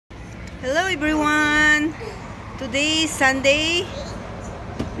Hello everyone! Today is Sunday.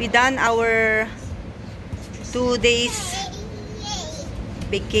 We done our 2 days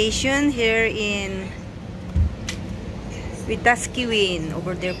vacation here in Wetaskiwin.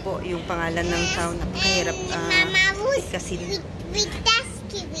 Over there po yung pangalan ng town. Napakahirap kasi.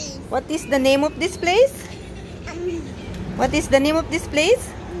 Wetaskiwin. What is the name of this place? What is the name of this place?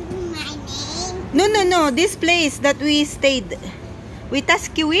 My name? No. This place that we stayed.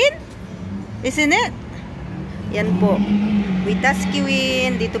 Wetaskiwin? Isn't it? Yan po.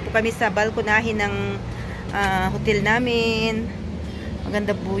 Wetaskiwin. Dito po kami sa balkonahin ng hotel namin.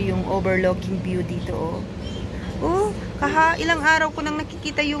 Maganda po yung overlooking view dito. Oh, ilang araw ko nang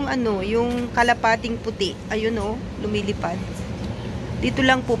nakikita yung yung kalapating puti. Ayun oh, lumilipad. Dito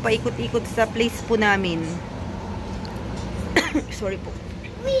lang po paikot-ikot sa place po namin. Sorry po.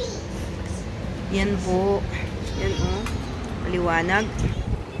 Yan po. Yan oh. Maliwanag.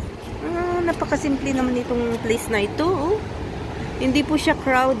 Napakasimple naman itong place na ito. Oh. Hindi po siya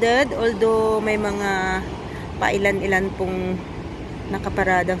crowded, although may mga pailan-ilan pong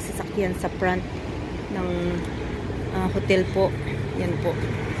nakaparadang sasakyan sa front ng hotel po. Yan po.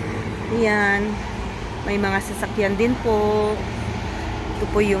 Yan. May mga sasakyan din po. Ito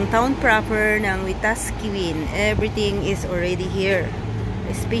po yung town proper ng Wetaskiwin. Everything is already here.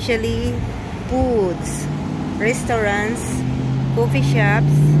 Especially foods, restaurants, coffee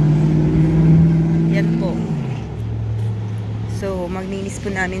shops. Yan po. So, magninis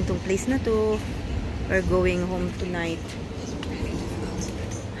po namin tong place na to. We're going home tonight.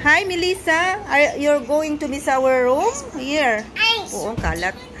 Hi, Melissa. You're going to miss our room? Here. Oo,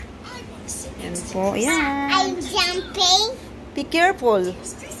 kalat. Yan po. Yan. I'm jumping. Be careful.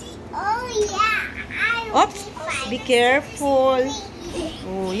 Oh, yeah. Oops. Be careful.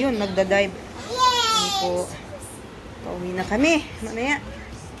 Oh, yun. Nagda-dive. Yan po. Pauwi na kami. Mamaya.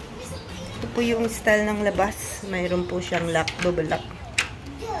 Ito po yung style ng labas. Mayroon po siyang lock. Double lock.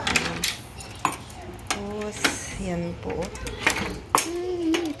 Tapos, yan po.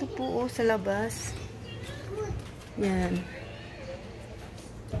 Ito po sa labas. Yan.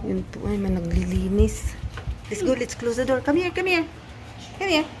 Yun po. Ay, may naglilinis. Let's go. Let's close the door. Come here. Come here. Come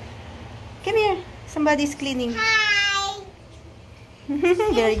here. Come here. Somebody's cleaning. Hi.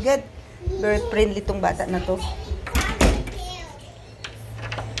 Very good. Very friendly tong bata na to.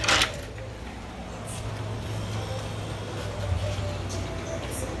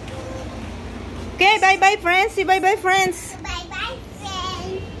 Okay, bye-bye friends. Say bye-bye friends. Bye-bye,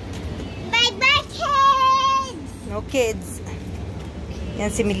 friends. Bye-bye, kids. No kids.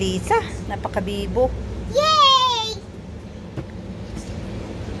 Yan si Melissa. Napakabibo. Yay!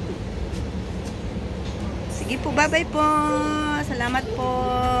 Sige po, bye-bye po. Salamat po.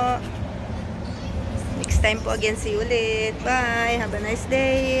 Next time po again, see you ulit. Bye. Have a nice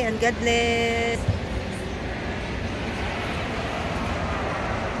day and God bless.